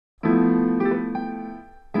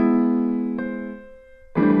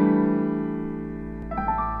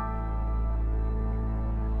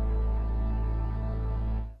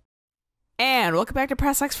and welcome back to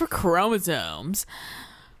Press X for Chromosomes,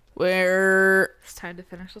 where... It's time to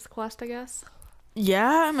finish this quest, I guess.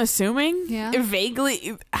 Yeah, I'm assuming. Yeah.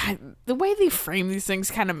 Vaguely, the way they frame these things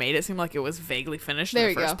kind of made it seem like it was vaguely finished in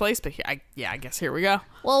the first place, but I guess here we go.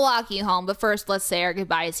 We'll walk you home, but first let's say our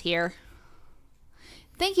goodbyes here.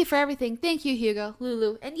 Thank you for everything. Thank you, Hugo,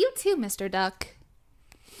 Lulu, and you too, Mr. Duck.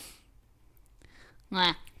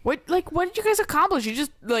 Mwah. What did you guys accomplish? You just,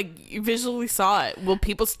 you visually saw it. Will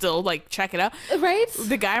people still, check it out? Right?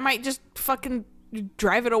 The guy might just fucking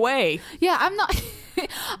drive it away. Yeah,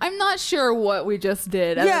 I'm not sure what we just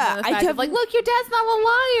did. Yeah, I kept look, your dad's not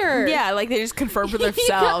a liar. Yeah, they just confirmed for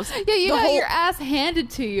themselves. You got your ass handed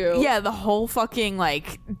to you. Yeah, the whole fucking,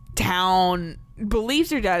 town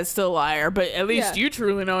believes your dad is still a liar, but at least you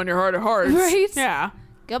truly know in your heart of hearts. Right? Yeah.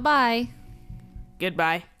 Goodbye.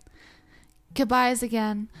 Goodbye. Goodbyes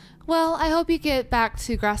again. Well, I hope you get back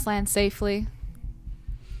to Grassland safely.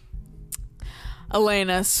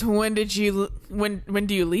 Alayna, when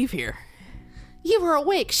do you leave here? You were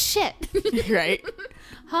awake. Shit. Right?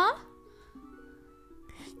 Huh?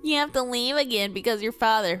 You have to leave again because your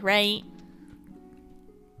father, right?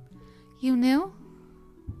 You knew?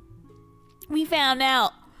 We found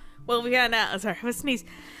out. Well, we found out. I'm sorry, I was sneeze.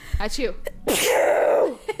 At you.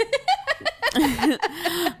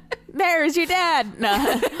 There's your dad. No.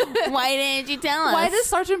 Why didn't you tell us? Why does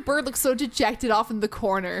Sergeant Bird look so dejected off in the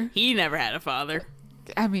corner? He never had a father.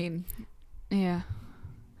 I mean, yeah.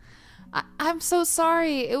 I'm so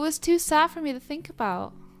sorry. It was too sad for me to think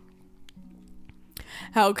about.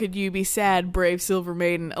 How could you be sad, brave silver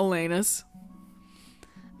maiden Alayna?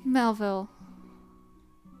 Melville.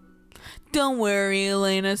 Don't worry,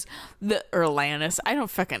 Alayna. Or Alanis. I don't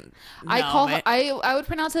fucking know. I would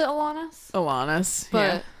pronounce it Alanis. Alanis. But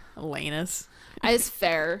yeah. Alanis. It's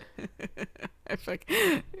fair.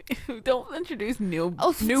 Don't introduce new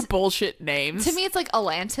bullshit names. To me, it's like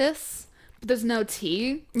Atlantis, but there's no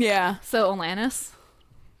T. Yeah. So Alanis.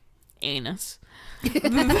 Anus.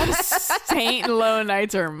 The Saint Low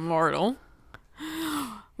Knights are immortal.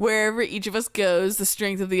 Wherever each of us goes, the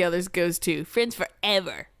strength of the others goes too. Friends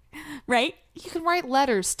forever. Right? You can write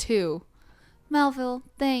letters too. Melville,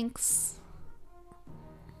 thanks.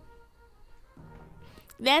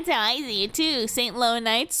 That's how I see it too. St. Low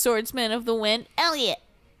Knights, Swordsman of the Wind, Elliot.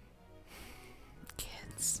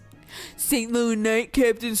 Kids. St. Low Knight,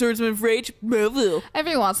 Captain Swordsman of Rage, Melville.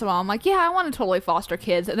 Every once in a while, I'm like, yeah, I want to totally foster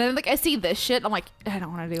kids. And then I see this shit, I'm like, I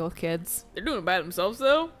don't want to deal with kids. They're doing it by themselves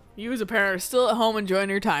though. You as a parent are still at home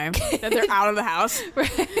enjoying your time. That they're out of the house.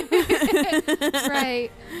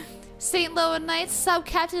 Right. St. Low Knights,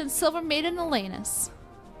 Sub-Captain and Silver Maiden Alayna.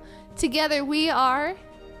 Together we are...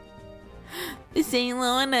 The St.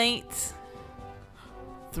 Low Knights.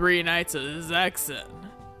 3 Knights of Zexon.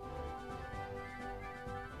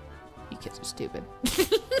 You kids are stupid.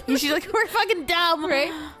 She's like, we're fucking dumb.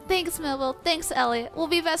 Right? Thanks, Melville. Thanks, Elliot. We'll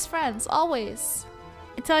be best friends, always.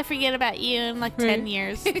 Until I forget about you in 10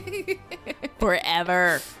 years.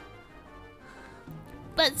 Forever.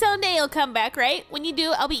 But someday you'll come back, right? When you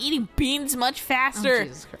do, I'll be eating beans much faster. Oh,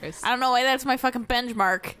 Jesus Christ. I don't know why that's my fucking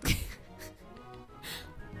benchmark.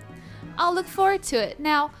 I'll look forward to it.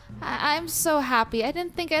 Now, I'm so happy. I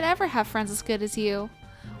didn't think I'd ever have friends as good as you.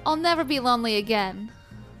 I'll never be lonely again.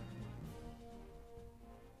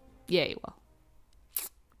 Yeah, you will.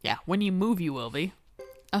 Yeah, when you move, you will be.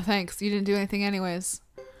 Oh, thanks. You didn't do anything anyways.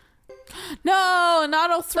 No,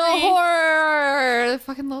 not all 3. The horror! The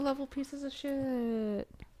fucking low-level pieces of shit.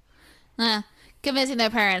 Convincing their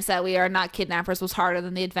parents that we are not kidnappers was harder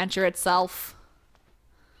than the adventure itself.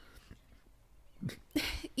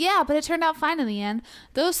 Yeah, but it turned out fine in the end.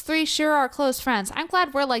 Those 3 sure are close friends. I'm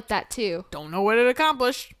glad we're like that, too. Don't know what it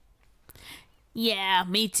accomplished. Yeah,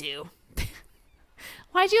 me too.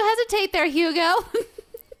 Why'd you hesitate there, Hugo?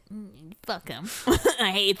 Fuck him.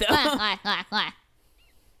 I hate them.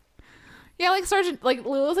 Yeah, Sergeant,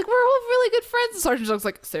 Lulu's like, we're all really good friends. And Sergeant looks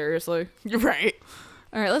like, seriously? You're right.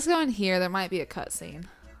 All right, let's go in here. There might be a cutscene.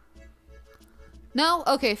 No?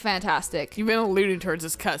 Okay, fantastic. You've been alluding towards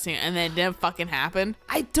this cutscene and then it didn't fucking happen.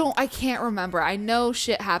 I can't remember. I know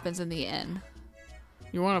shit happens in the inn.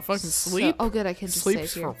 You want to fucking sleep? Oh, good, I can just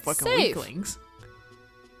Sleep's save here. for fucking Save. weaklings.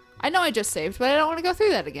 I know I just saved, but I don't want to go through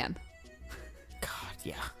that again. God,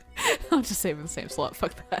 yeah. I'll just save in the same slot.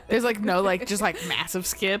 Fuck that. There's no just massive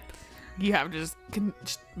skip. You have to just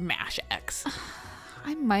mash X.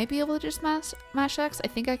 I might be able to just mash X. I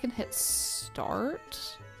think I can hit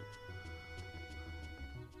start.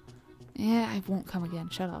 Yeah, I won't come again.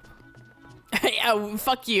 Shut up. Yeah,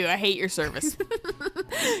 fuck you. I hate your service.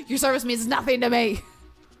 Your service means nothing to me.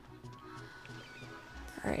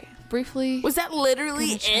 Alright. briefly. Was that literally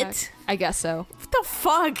gonna check. it? I guess so. What the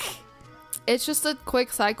fuck? It's just a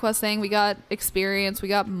quick side quest thing. We got experience. We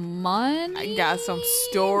got money. I got some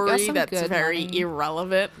story Got some that's good very money.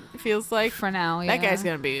 irrelevant, it feels like. For now, yeah. That guy's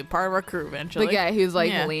gonna be part of our crew eventually. The guy who's like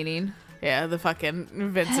Yeah. leaning. Yeah, the fucking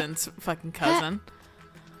Vincent's fucking cousin.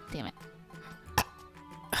 Damn it.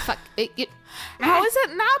 Fuck. How has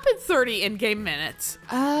it not been 30 in-game minutes?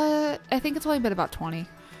 I think it's only been about 20.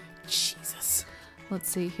 Jesus. Let's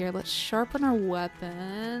see here. Let's sharpen our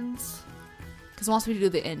weapons. Because once we do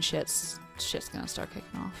the end shit's gonna start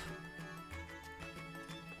kicking off.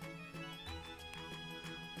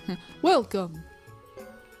 Welcome.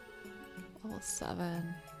 Level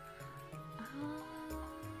 7.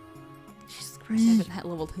 Jesus Christ, I haven't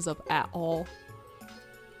leveled his up at all.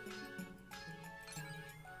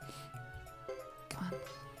 Come on.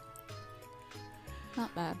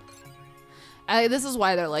 Not bad. This is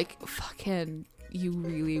why they're like, fucking, you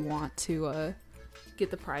really want to get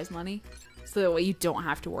the prize money. So that way you don't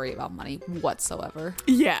have to worry about money whatsoever.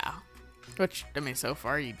 Yeah. Which, I mean, so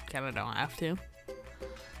far you kind of don't have to.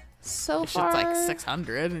 So It's far. like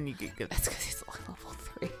 600 and you could get... That's because he's only level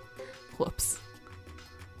 3. Whoops.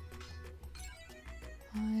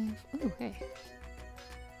 5. Ooh, hey.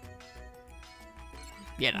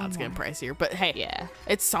 Yeah, no, One it's getting more. pricier. But hey, Yeah.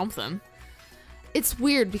 it's something. It's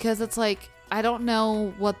weird because it's like, I don't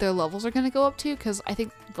know what their levels are going to go up to because I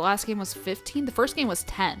think the last game was 15. The first game was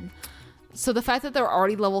 10. So the fact that they're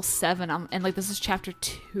already level 7 and like this is chapter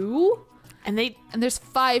 2 And and there's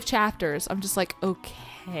 5 chapters. I'm just like,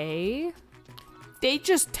 okay. they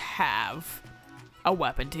just have a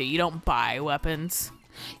weapon too. You don't buy weapons.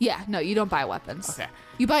 Yeah, no, you don't buy weapons. Okay.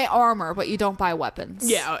 You buy armor, but you don't buy weapons.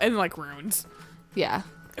 Yeah, and like runes. Yeah.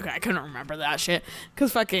 Okay, I couldn't remember that shit.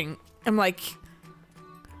 Cause fucking, I'm like,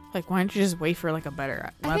 why don't you just wait for like a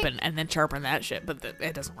better weapon and then sharpen that shit? But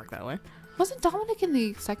it doesn't work that way. Wasn't Dominic in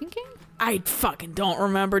the second game? I fucking don't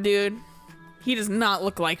remember, dude. He does not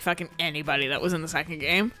look like fucking anybody that was in the second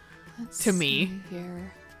game. Let's To me. see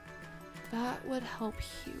here. That would help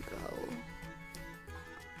Hugo.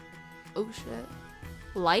 Oh shit.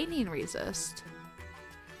 Lightning resist.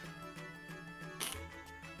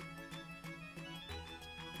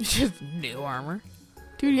 Just new armor.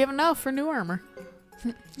 Dude, you have enough for new armor.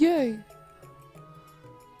 Yay.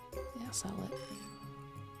 Yeah, sell it.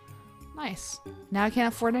 Nice. Now I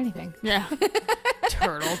can't afford anything. Yeah.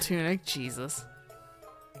 Turtle tunic, Jesus.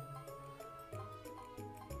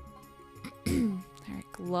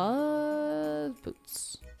 Alright, gloves,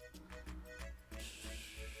 boots.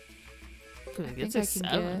 Dude, I it think gets I a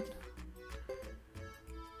can 7. get.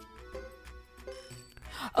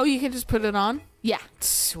 Oh, you can just put it on? Yeah.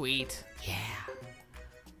 Sweet. Yeah.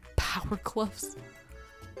 Power gloves.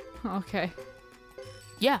 Okay.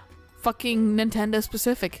 Yeah. Fucking Nintendo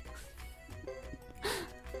specific.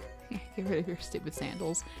 Get rid of your stupid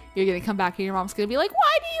sandals. You're gonna come back and your mom's gonna be like,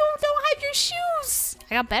 why do you don't have your shoes?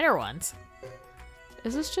 I got better ones.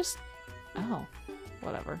 Is this just... Oh.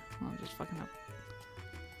 Whatever. I'm just fucking up.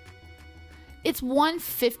 It's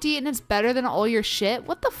 150 and it's better than all your shit?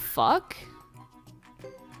 What the fuck?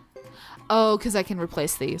 Oh, because I can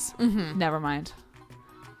replace these. Mm-hmm. Never mind.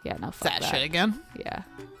 Yeah, no, fuck That that. shit again. Yeah.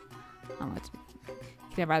 Can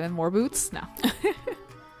I buy them more boots? No.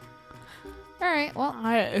 Alright, well.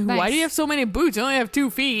 Why Nice. do you have so many boots? You only have 2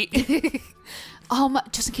 feet.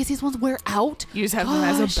 Just in case these ones wear out. You just have them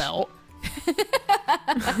as Gosh. a belt.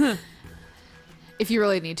 If you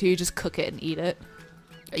really need to, you just cook it and eat it.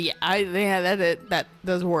 Yeah, that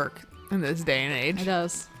does work in this day and age. It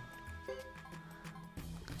does.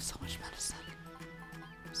 So much medicine.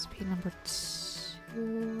 Speed number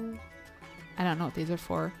 2. I don't know what these are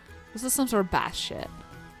for. This is some sort of bass shit.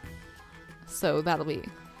 So that'll be...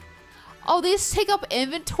 Oh, these take up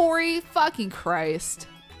inventory? Fucking Christ.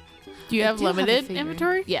 Do you I have do a limited figurine.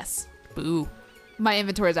 inventory? Yes. Boo. My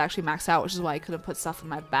inventory is actually maxed out, which is why I couldn't put stuff in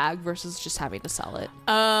my bag versus just having to sell it.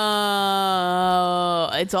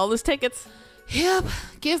 It's all those tickets. Yep.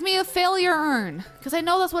 Give me a failure urn. Because I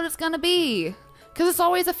know that's what it's going to be. Because it's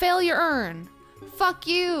always a failure urn. Fuck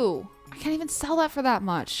you. I can't even sell that for that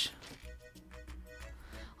much.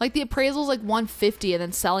 Like the appraisal's like 150 and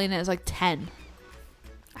then selling it is like 10.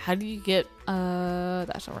 How do you get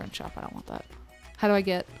That's a rent shop. I don't want that. How do I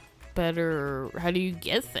get better? How do you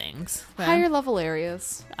get things? then? higher level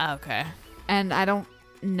areas? Okay. And I don't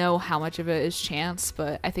know how much of it is chance,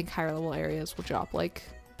 but I think higher level areas will drop like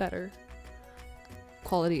better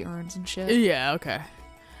quality urns and shit. Yeah, okay.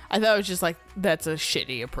 I thought it was just like, that's a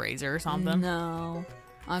shitty appraiser or something. No,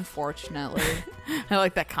 unfortunately. I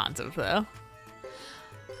like that concept though.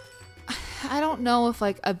 I don't know if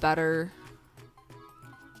like a better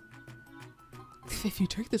If you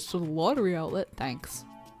take this to the lottery outlet, thanks.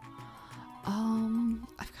 I've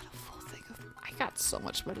got a full thing of. I got so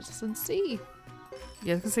much medicine C.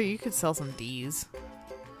 Yeah, I was gonna say you could sell some D's.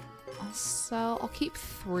 I'll keep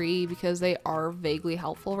 3 because they are vaguely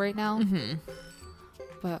helpful right now. Mm-hmm.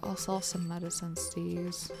 But I'll sell some medicine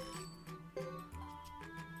C's.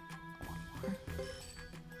 One more.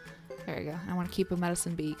 There you go. I want to keep a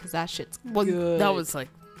medicine B because that shit's good. That was like,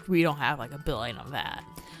 we don't have like a billion of that.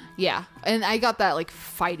 Yeah, and I got that like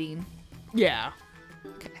fighting. Yeah.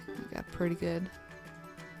 Okay, I got pretty good.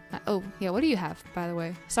 Oh, yeah, what do you have, by the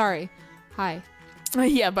way? Sorry. Hi.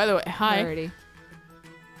 Yeah, by the way, hi. Alrighty.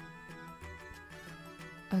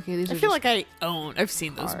 Okay, these are I feel just like I've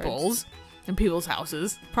seen those cards. bowls in people's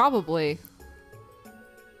houses. Probably.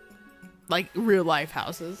 Like real life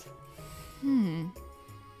houses.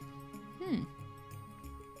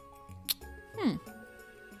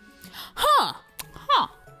 Huh.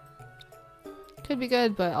 Could be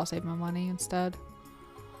good, but I'll save my money instead.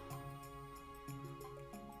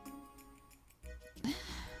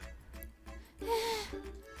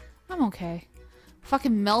 I'm okay.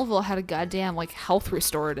 Fucking Melville had a goddamn like health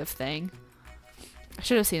restorative thing. I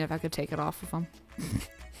should have seen if I could take it off of him.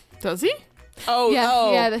 Does he? Oh,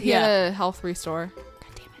 yeah, he had a health restore.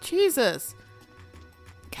 God damn it. Jesus.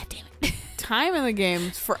 God damn it. Time in the game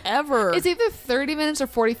is forever. It's either 30 minutes or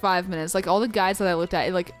 45 minutes. Like all the guides that I looked at,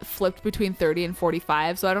 it like flipped between 30 and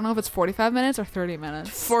 45. So I don't know if it's 45 minutes or 30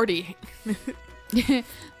 minutes. 40.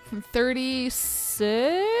 36?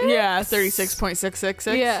 Yeah,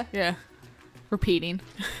 36.666. Yeah. Yeah. Repeating.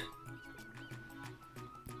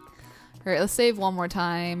 All right, let's save one more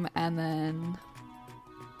time and then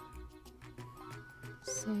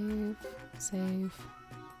save.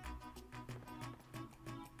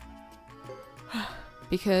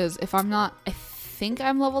 Because if I'm not, I think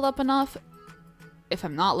I'm leveled up enough. If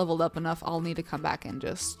I'm not leveled up enough, I'll need to come back and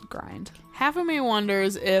just grind. Half of me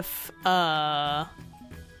wonders if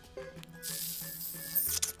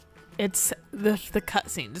it's the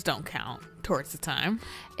cutscenes don't count towards the time.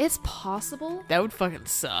 It's possible. That would fucking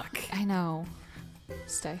suck. I know.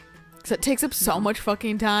 Stay. Because it takes up so much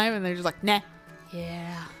fucking time and they're just like, nah.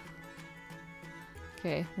 Yeah.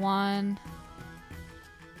 Okay, 1.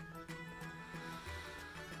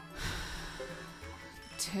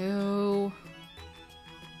 2.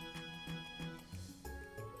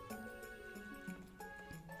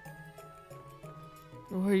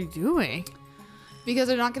 What are you doing? Because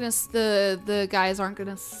they're not gonna. The guys aren't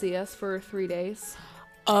gonna see us for 3 days.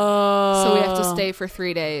 Oh. So we have to stay for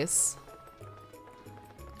 3 days.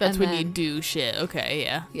 That's and when you then- do shit. Okay,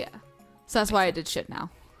 yeah. Yeah. So that's why I did shit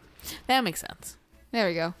now. That makes sense. There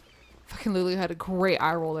we go. Fucking Lulu had a great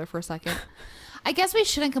eye roll there for a second. I guess we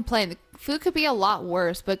shouldn't complain. The food could be a lot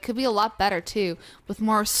worse, but it could be a lot better too, with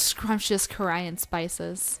more scrumptious Korean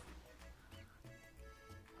spices.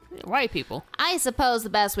 White people. I suppose the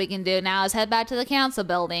best we can do now is head back to the council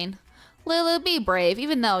building. Lulu, be brave,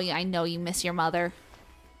 even though I know you miss your mother.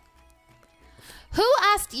 Who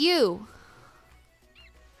asked you?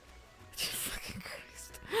 Fucking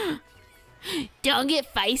Christ. Don't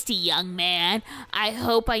get feisty, young man. I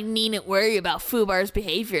hope I needn't worry about Fubar's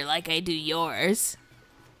behavior like I do yours.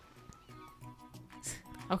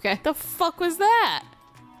 Okay. The fuck was that?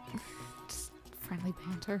 Just friendly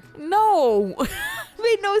banter. No.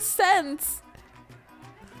 Made no sense.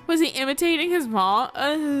 Was he imitating his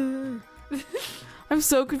mom? I'm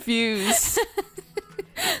so confused.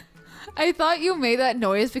 I thought you made that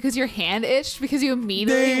noise because your hand itched because you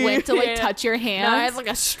immediately went to like Yeah. touch your hand. No, I had like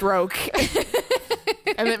a stroke.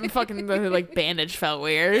 And then fucking the like bandage felt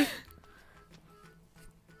weird.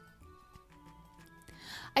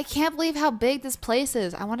 I can't believe how big this place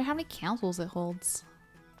is. I wonder how many councils it holds.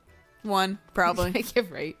 One, probably. You're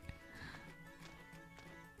right.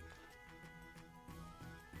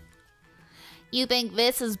 You think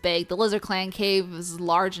this is big? The Lizard Clan cave is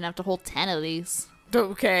large enough to hold 10 of these.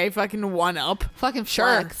 Okay, fucking one up. Fucking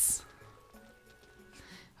Sure. flex.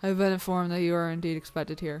 I've been informed that you are indeed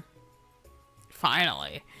expected here.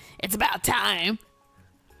 Finally. It's about time.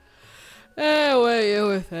 Wait,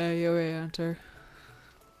 you may enter.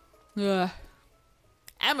 Yeah.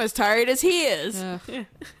 I'm as tired as he is. Yeah.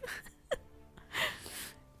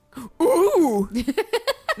 Ooh.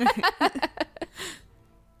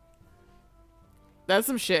 That's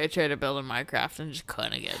some shit I tried to build in Minecraft and just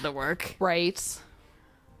couldn't get it to work. Right.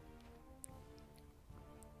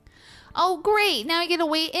 Oh, great. Now I get to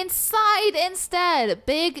wait inside instead.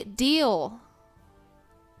 Big deal.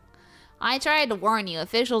 I tried to warn you.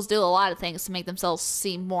 Officials do a lot of things to make themselves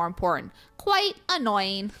seem more important. Quite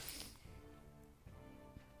annoying.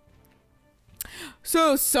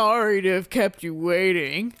 So sorry to have kept you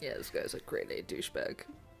waiting. Yeah, this guy's a grade A douchebag.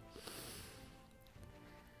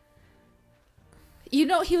 You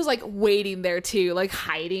know, he was like waiting there too, like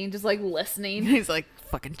hiding, just like listening. He's like,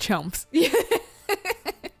 fucking chumps.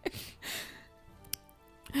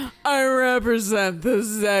 I represent the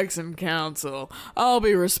Zexon Council. I'll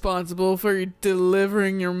be responsible for you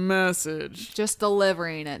delivering your message. Just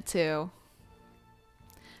delivering it too.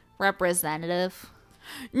 Representative.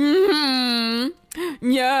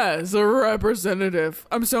 Yes, a representative.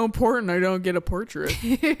 I'm so important I don't get a portrait.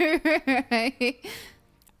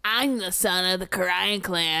 I'm the son of the Korean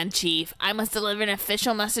clan chief. I must deliver an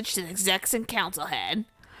official message to the Zexon Council head.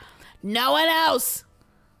 No one else!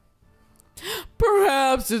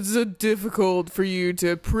 Perhaps it's difficult for you to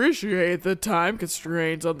appreciate the time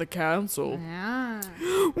constraints on the council. Yeah.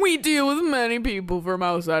 We deal with many people from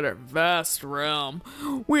outside our vast realm.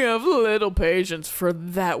 We have little patience for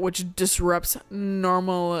that which disrupts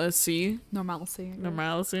normalcy. Normalcy.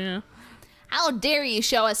 Normalcy, yeah. How dare you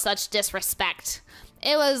show us such disrespect?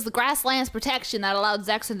 It was the grasslands protection that allowed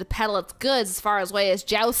Zexon to peddle its goods as far away as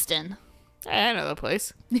Joustin. I know the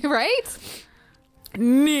place. Right?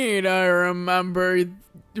 Need I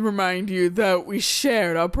remind you that we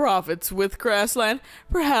shared our profits with Grassland?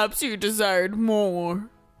 Perhaps you desired more.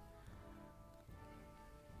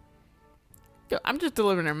 Yo, I'm just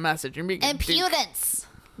delivering a message. You're being Impudence!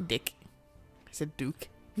 Dick. I said Duke.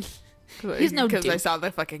 He's no Because I Duke. saw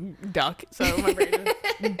the fucking duck, so my brain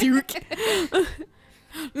is Duke.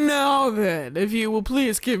 Now then, if you will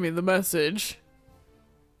please give me the message.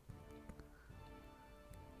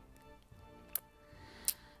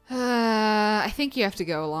 I think you have to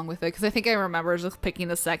go along with it because I think I remember just picking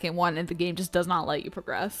the second one and the game just does not let you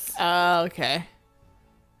progress. Oh, okay.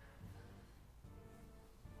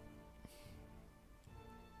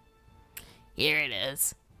 Here it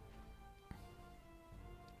is.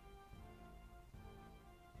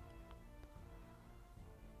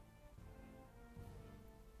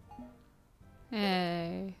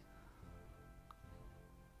 Hey.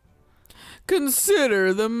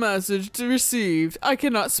 Consider the message received. I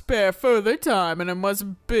cannot spare further time, and I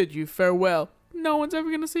must bid you farewell. No one's ever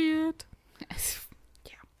gonna see it.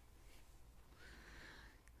 Yeah.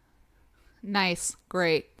 Nice.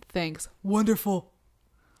 Great. Thanks. Wonderful.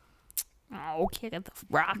 Oh, kick at the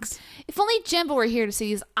rocks. If only Jimbo were here to see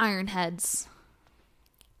these iron heads.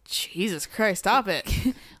 Jesus Christ, stop it.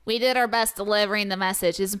 We did our best delivering the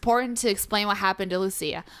message. It's important to explain what happened to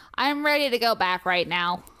Lucia. I'm ready to go back right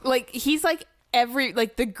now. Like, he's like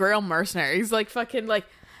the girl mercenary. He's like fucking like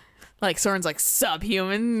Soren's like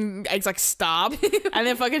subhuman. He's like, stop. And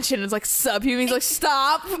then fucking Shinnen's like subhuman. He's like,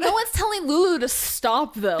 stop. No one's telling Lulu to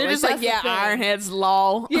stop, though. They're just like, that's the yeah, thing. Ironhead's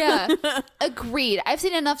lol. Yeah. Agreed. I've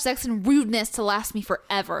seen enough sex and rudeness to last me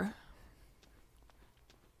forever.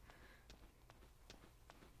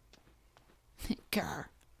 Grr.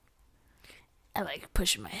 I like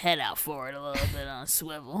pushing my head out forward a little bit on a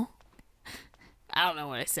swivel. I don't know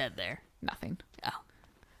what I said there. Nothing. Oh.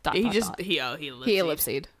 Dot, He dot, just, dot. he He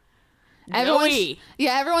ellipsed. Joey.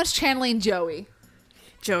 Yeah, everyone's channeling Joey.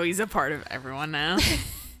 Joey's a part of everyone now. Kitty!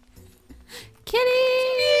 Can't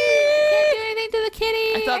do anything to the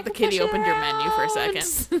kitty. I thought the can kitty push it opened your menu for a around.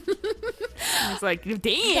 second. I was like, That's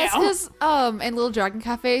damn. because in Little Dragon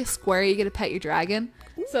Cafe Square, you get to pet your dragon.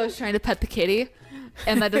 So I was trying to pet the kitty,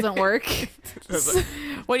 and that doesn't work.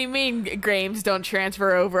 What do you mean games don't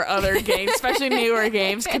transfer over other games, especially newer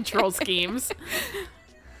games, control schemes?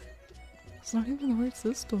 It's not even the right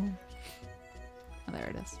system. Oh, there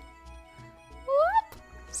it is. Whoop.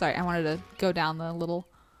 Sorry, I wanted to go down the little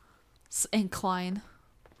incline.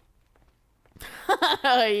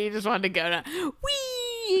 You just wanted to go down.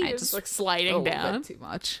 Whee! I Just like sliding A little down. bit too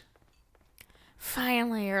much.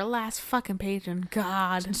 Finally, our last fucking page, and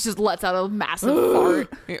God. It just lets out a massive fart.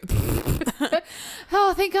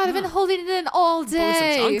 Oh, thank God! I've been holding it in all Blew some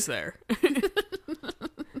day. chunks there.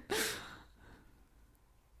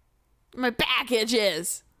 My back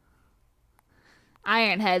itches.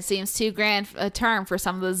 Ironhead seems too grand a term for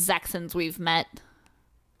some of the Zexons we've met.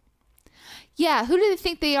 Yeah, who do they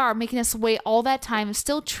think they are, making us wait all that time and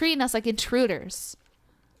still treating us like intruders?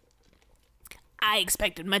 I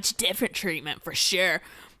expected much different treatment for sure,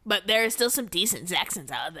 but there are still some decent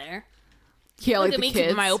Zexons out there. Yeah, Look like at the me kids.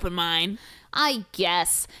 keeping my open mind. I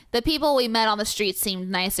guess. The people we met on the street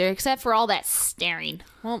seemed nicer, except for all that staring.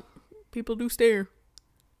 Well, people do stare.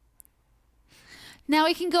 Now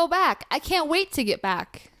we can go back. I can't wait to get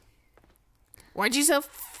back. Weren't you so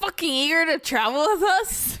fucking eager to travel with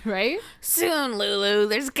us? Right? Soon, Lulu.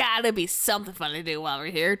 There's gotta be something fun to do while we're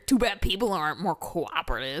here. Too bad people aren't more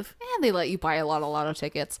cooperative. And they let you buy a lot of lotto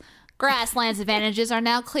tickets. Grassland's advantages are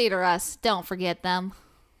now clear to us. Don't forget them.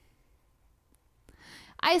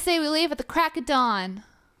 I say we leave at the crack of dawn.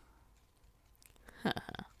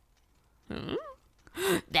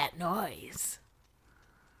 That noise.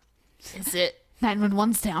 Is it?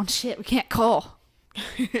 911's down. Shit, we can't call.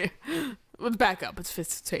 Let's back up. It's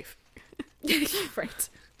safe. Right.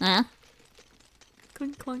 Huh?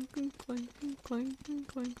 Clink, clink, clink, clink, clink, clink, clink,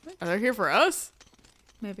 clink. Are they here for us?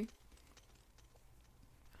 Maybe.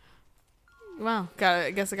 Well,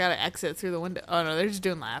 I guess I gotta exit through the window. Oh no, they're just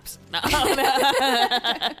doing laps. No.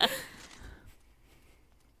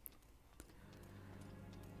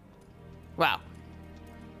 Wow.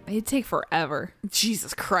 It'd take forever.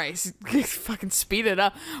 Jesus Christ. Fucking speed it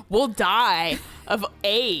up. We'll die of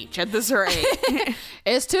age at this rate.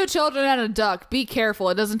 It's 2 children and a duck. Be careful.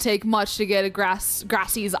 It doesn't take much to get a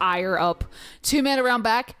Grassy's ire up. 2 men around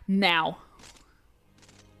back now.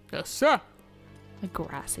 Yes, sir. A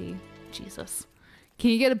Grassy. Jesus. Can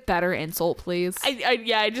you get a better insult, please?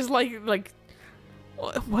 I just like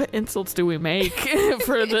what insults do we make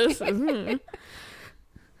for this? What's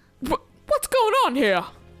going on here?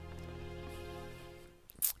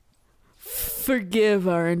 Forgive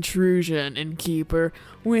our intrusion, innkeeper.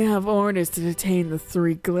 We have orders to detain the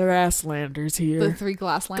 3 Glasslanders here. The 3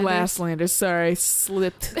 Glasslanders? Glasslanders, sorry,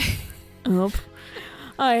 slipped up.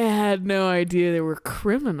 I had no idea they were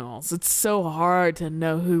criminals. It's so hard to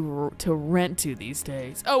know who to rent to these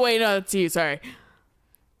days. Oh, wait, no, that's you, sorry.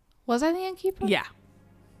 Was I the innkeeper? Yeah.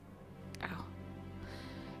 Oh.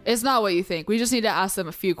 It's not what you think. We just need to ask them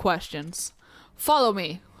a few questions. Follow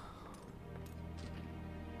me.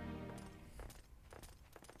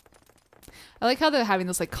 I like how they're having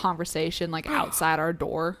this like conversation like outside our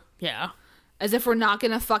door. Yeah. As if we're not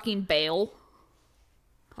gonna fucking bail.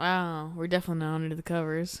 Wow, we're definitely not under the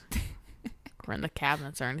covers. We're in the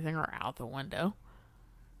cabinets or anything, or out the window.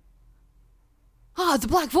 Ah, it's a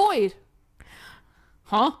black void.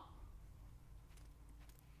 Huh?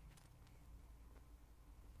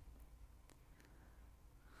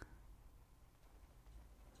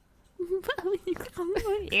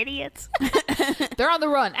 Idiots. They're on the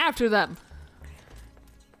run. After them.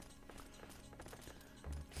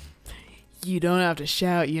 You don't have to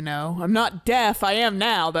shout, you know. I'm not deaf. I am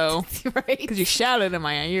now, though. Right? Because you shouted in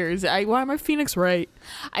my ears. Why am I Phoenix Wright?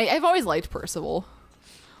 I've always liked Percival.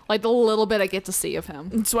 Like the little bit I get to see of him.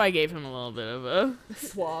 That's why I gave him a little bit of a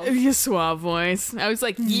Suave. suave voice. I was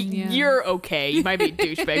like, Yeah. you're okay. You might be a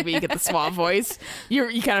douchebag, but you get the suave voice.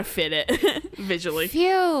 You kind of fit it visually.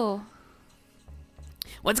 Phew.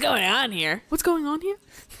 What's going on here? What's going on here?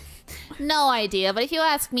 No idea, but if you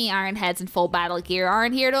ask me, Ironheads in full battle gear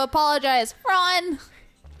aren't here to apologize. Run!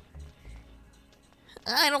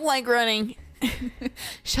 I don't like running.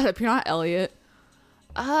 Shut up, you're not Elliot.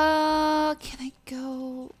 Can I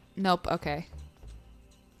go? Nope, okay.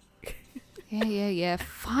 Yeah.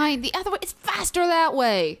 Fine. The other way, it's faster that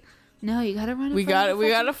way. No, you gotta run. We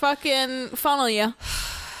gotta fucking funnel you.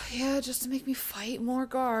 Yeah, just to make me fight more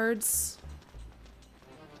guards.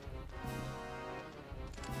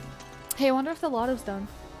 Hey, I wonder if the lotto's done.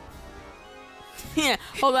 Yeah,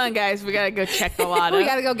 hold on, guys. We gotta go check the lotto. We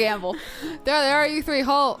gotta go gamble. There are, you 3.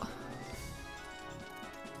 Halt.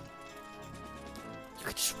 You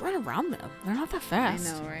could just run around them. They're not that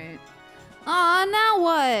fast. right? Aw, now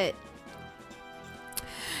what?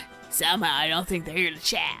 Somehow I don't think they're here to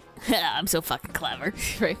chat. I'm so fucking clever.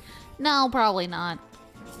 Right. No, probably not.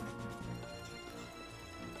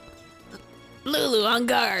 Lulu, on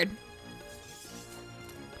guard.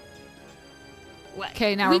 What?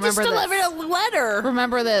 Okay, now we remember just this. delivered a letter.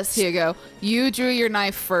 Remember this. Here you go. You drew your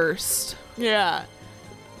knife first. Yeah.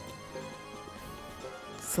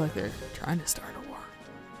 It's like they're trying to start a war.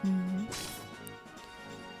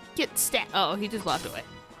 Get stabbed. Oh, he just walked away.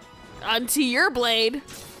 Onto your blade.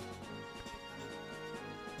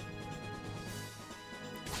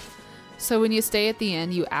 So when you stay at the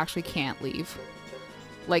inn, you actually can't leave.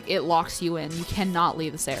 Like, it locks you in. You cannot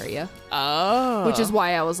leave this area. Oh. Which is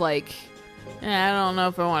why I was like, I don't know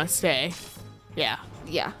if I want to stay. Yeah.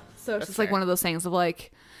 yeah. So it's That's just like fair. one of those things of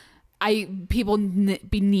like, people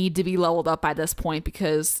need to be leveled up by this point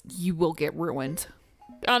because you will get ruined.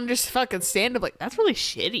 I'm just fucking stand up like, that's really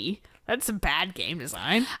shitty. That's some bad game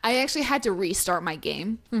design. I actually had to restart my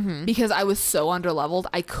game because I was so underleveled.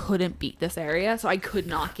 I couldn't beat this area, so I could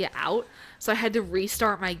not get out. So I had to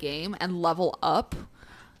restart my game and level up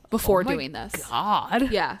before doing this.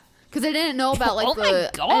 God. Yeah, because I didn't know about like Oh my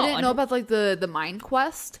God. I didn't know about like the mind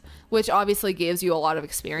quest, which obviously gives you a lot of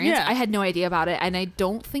experience. Yeah. I had no idea about it, and I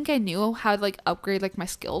don't think I knew how to like upgrade like my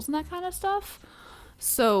skills and that kind of stuff.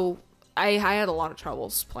 So I had a lot of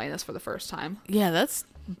troubles playing this for the first time. Yeah, that's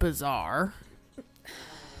bizarre.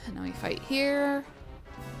 And then we fight here.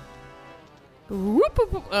 Whoop,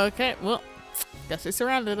 whoop, whoop. Okay, well, guess they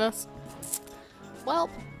surrounded us. Well,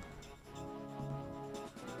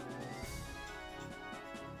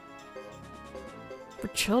 For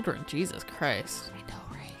children, Jesus Christ. I know,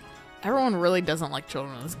 right? Everyone really doesn't like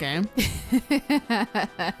children in this game.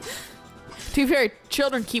 To be fair,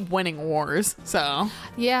 children keep winning wars, so.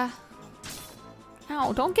 Yeah.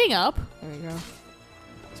 Ow, don't gang up. There we go.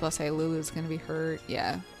 So I'll say Lulu's gonna be hurt.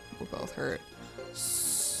 Yeah, we're both hurt.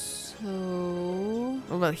 So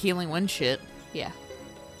What about healing wind shit? yeah.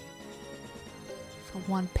 For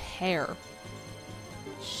one pair.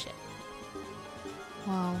 Shit.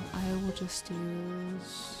 Well, I will just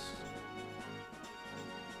use.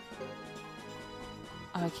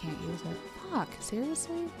 Oh, I can't use it. Fuck,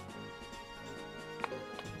 seriously?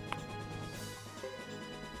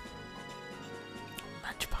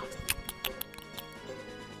 Lunchbox.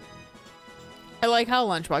 I like how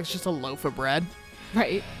Lunchbox is just a loaf of bread.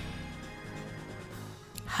 Right.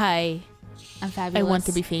 Hi, I'm fabulous. I want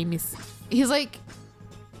to be famous. He's like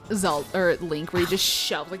Zelda or Link, where he just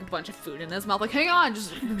shoved like a bunch of food in his mouth. Like, hang on,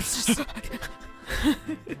 just...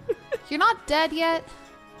 You're not dead yet.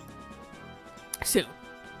 Soon.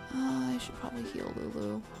 I should probably heal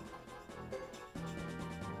Lulu.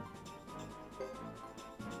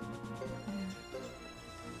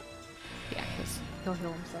 Yeah, because he'll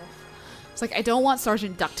heal himself. It's like, I don't want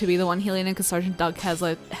Sergeant Duck to be the one healing him, because Sergeant Duck has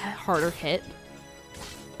a harder hit.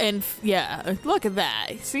 And yeah, look at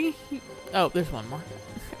that. See? Oh, there's one more.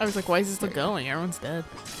 I was like, why is this still going? Everyone's dead.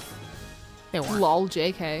 They weren't. Lol,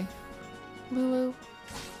 JK. Lulu,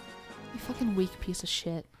 you fucking weak piece of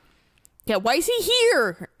shit. Yeah, why is he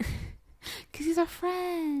here? Because he's our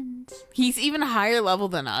friend. He's even higher level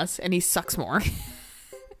than us, and he sucks more.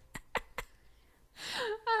 I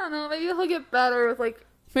don't know, maybe he'll get better with like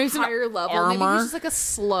Maybe some higher level. Maybe armor. he's just like a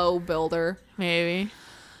slow builder. Maybe.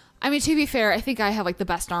 I mean, to be fair, I think I have like the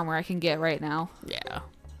best armor I can get right now. Yeah.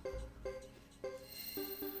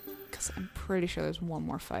 Because I'm pretty sure there's one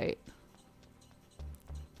more fight.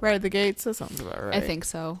 Right at the gates? That sounds about right. I think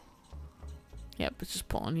so. Yep, it's just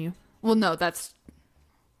pulling you. Well, no, that's...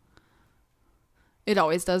 It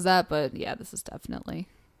always does that, but yeah, this is definitely...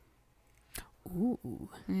 Ooh.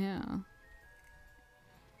 Yeah.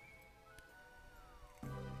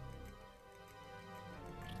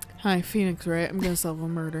 Hi, Phoenix, right? I'm gonna solve a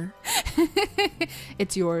murder.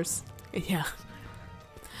 It's yours. Yeah.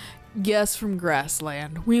 Yes, from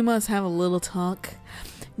Grassland. We must have a little talk.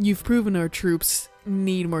 You've proven our troops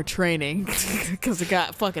need more training because they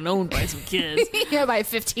got fucking owned by some kids. Yeah, by a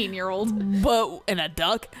 15-year-old. And a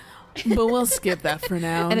duck. But we'll skip that for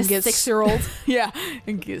now. And a get 6-year-old. Yeah,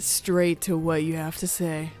 and get straight to what you have to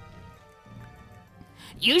say.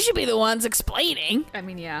 You should be the ones explaining. I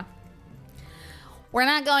mean, yeah. We're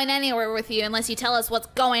not going anywhere with you unless you tell us what's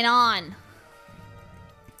going on.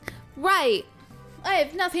 Right. I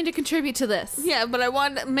have nothing to contribute to this. Yeah, but I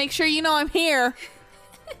want to make sure you know I'm here.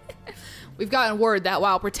 We've gotten word that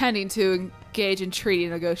while pretending to engage in treaty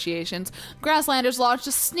negotiations, Grasslanders launched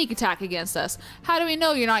a sneak attack against us. How do we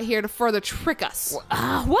know you're not here to further trick us?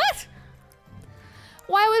 What?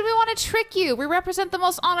 Why would we want to trick you? We represent the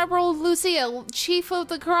most honorable Lucia, chief of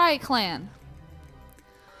the Karai clan.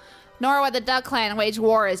 Nor would the Duck clan wage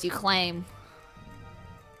war as you claim.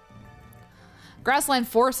 Grassland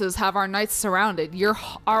forces have our knights surrounded. You're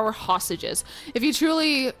our hostages. If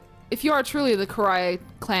you are truly the Karai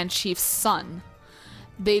clan chief's son,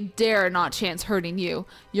 they dare not chance hurting you.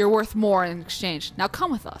 You're worth more in exchange. Now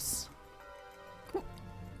come with us.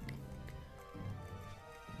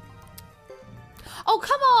 Oh,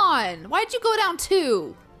 come on! Why'd you go down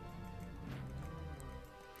too?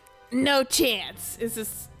 No chance. Is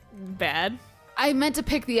this bad? I meant to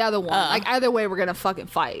pick the other one. Like, either way, we're gonna fucking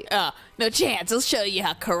fight. No chance. I'll show you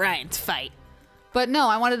how Karians fight. But no,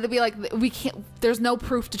 I wanted to be like, we can't, there's no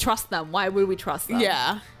proof to trust them. Why would we trust them?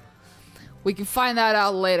 Yeah. We can find that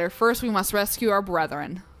out later. First, we must rescue our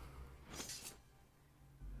brethren.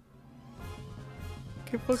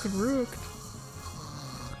 Get fucking rooked.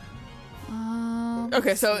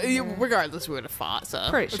 Okay, so regardless, we would have fought, so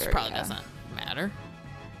Pretty which sure, probably yeah. doesn't matter.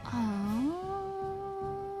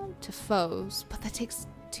 To foes, but that takes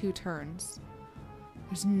 2 turns.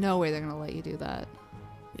 There's no way they're gonna let you do that.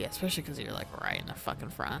 Yeah, especially because you're like right in the fucking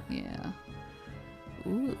front. Yeah.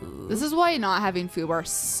 Ooh. This is why not having Fubar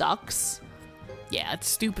sucks. Yeah, it's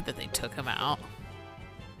stupid that they took him out.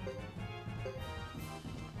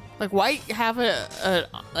 Like, why have a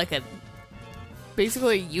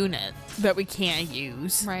basically a unit that we can't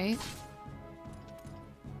use? Right?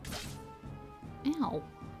 Ow.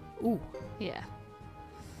 Ooh. Yeah.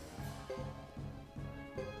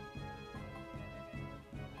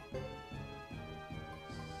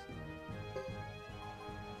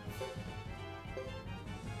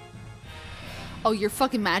 Oh, you're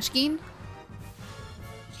fucking magicking?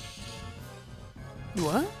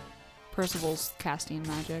 What? Percival's casting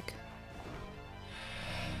magic.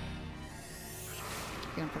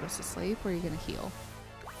 You're gonna put us to sleep or are you gonna heal?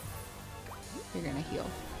 You're gonna heal.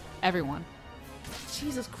 Everyone.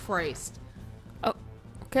 Jesus Christ. Oh,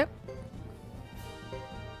 okay.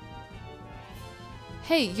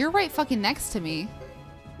 Hey, you're right fucking next to me.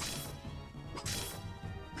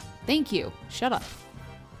 Thank you. Shut up.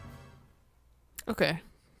 Okay.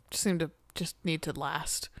 Just seem to just need to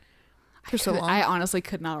last for so long. I honestly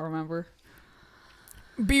could not remember.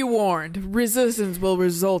 Be warned, resistance will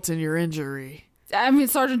result in your injury. I mean,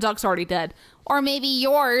 Sergeant Duck's already dead. Or maybe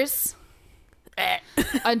yours.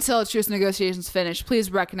 Until truce negotiations finish,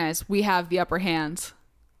 please recognize we have the upper hand.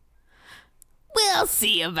 We'll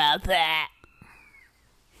see about that.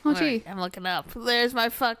 Oh, gee. I'm looking up. There's my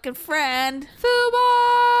fucking friend.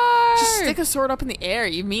 Fubar! Just stick a sword up in the air.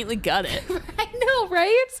 You immediately got it. I know,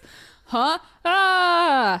 right? Huh?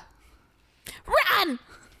 Ah! Run!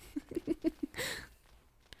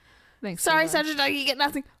 Thanks. Sorry, Fubar. Sergeant Dog, you get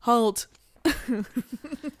nothing. Halt.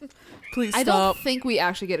 Please I stop. don't think we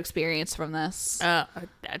actually get experience from this.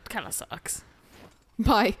 That kind of sucks.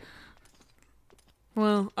 Bye.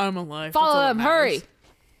 Well, I'm alive. Follow That's all that them, hurry! matters.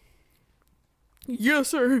 Yes,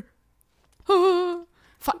 sir.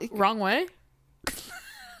 Wrong way?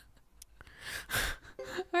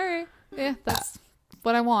 Alright. Yeah, that's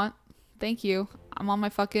what I want. Thank you. I'm on my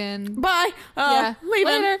fucking... Bye. Yeah, Leaving.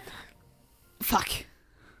 later. Fuck.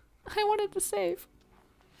 I wanted to save.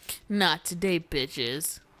 Not today,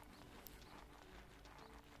 bitches.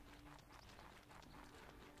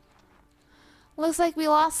 Looks like we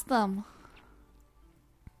lost them.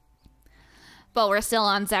 But we're still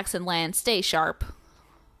on Zaxxon land. Stay sharp.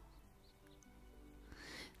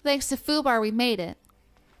 Thanks to Fubar, we made it.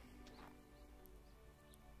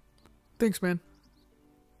 Thanks, man.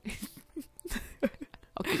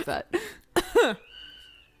 I'll keep that.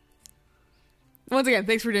 Once again,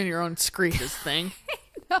 thanks for doing your own screeches thing.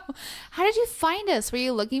 No. How did you find us? Were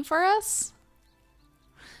you looking for us?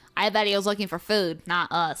 I bet he was looking for food, not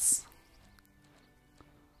us.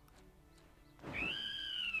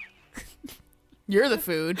 You're the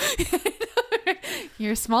food.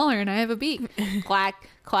 You're smaller and I have a beak. Quack,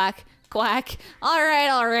 quack, quack. All right,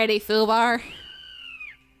 already, Fubar.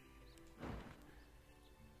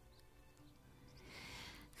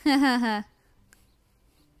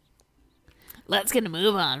 Let's get a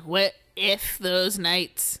move on. What if those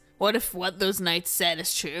knights... What if what those knights said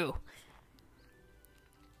is true?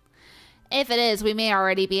 If it is, we may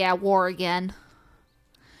already be at war again.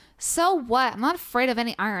 So what? I'm not afraid of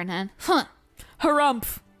any Iron Hand. Huh.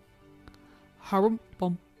 Harumph. Harum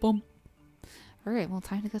bum bum. Alright, well,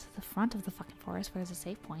 time to go to the front of the fucking forest where there's a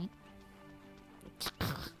save point.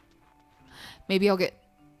 Maybe I'll get...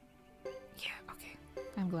 Yeah, okay.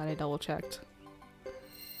 I'm glad I double checked.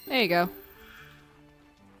 There you go.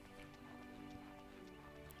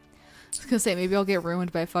 I was gonna say, maybe I'll get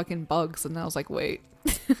ruined by fucking bugs, and then I was like, wait.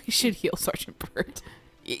 I should heal Sergeant Bird.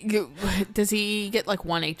 Does he get like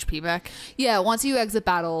 1 HP back? Yeah, once you exit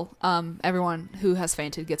battle, everyone who has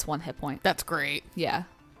fainted gets 1 hit point. That's great. Yeah.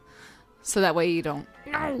 So that way you don't...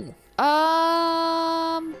 No.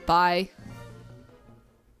 Bye.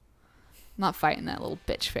 I'm not fighting that little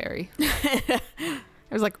bitch fairy. I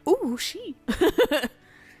was like, ooh, she.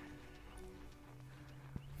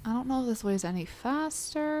 I don't know if this way is any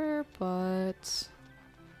faster, but...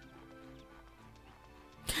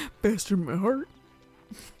 Bastard my heart.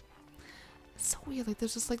 It's so weird. Like,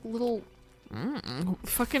 there's this, like, little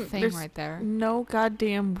Fucking thing there's right there. no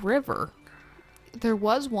goddamn river. There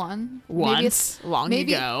was one. Once, long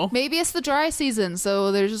ago. Maybe it's the dry season,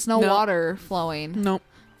 so there's just no Nope. water flowing. Nope.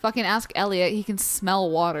 Fucking ask Elliot. He can smell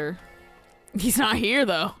water. He's not here,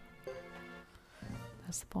 though.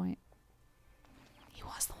 That's the point. He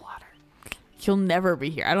was the water. He'll never be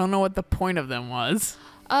here. I don't know what the point of them was.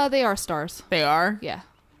 They are stars. They are? Yeah.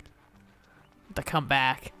 To come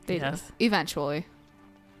back. They do. Eventually.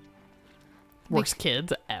 Worst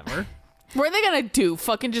kids ever. What are they gonna do?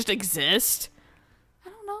 Fucking just exist? I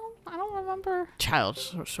don't know. I don't remember. Child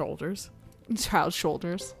shoulders. Child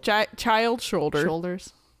shoulders. Child shoulder.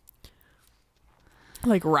 Shoulders.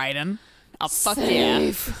 Like Raiden. Oh, fuck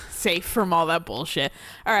yeah. Safe from all that bullshit.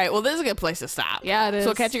 All right, well, this is a good place to stop. Yeah, it is.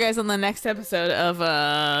 So we'll catch you guys on the next episode of,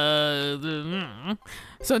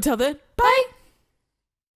 so until then, bye!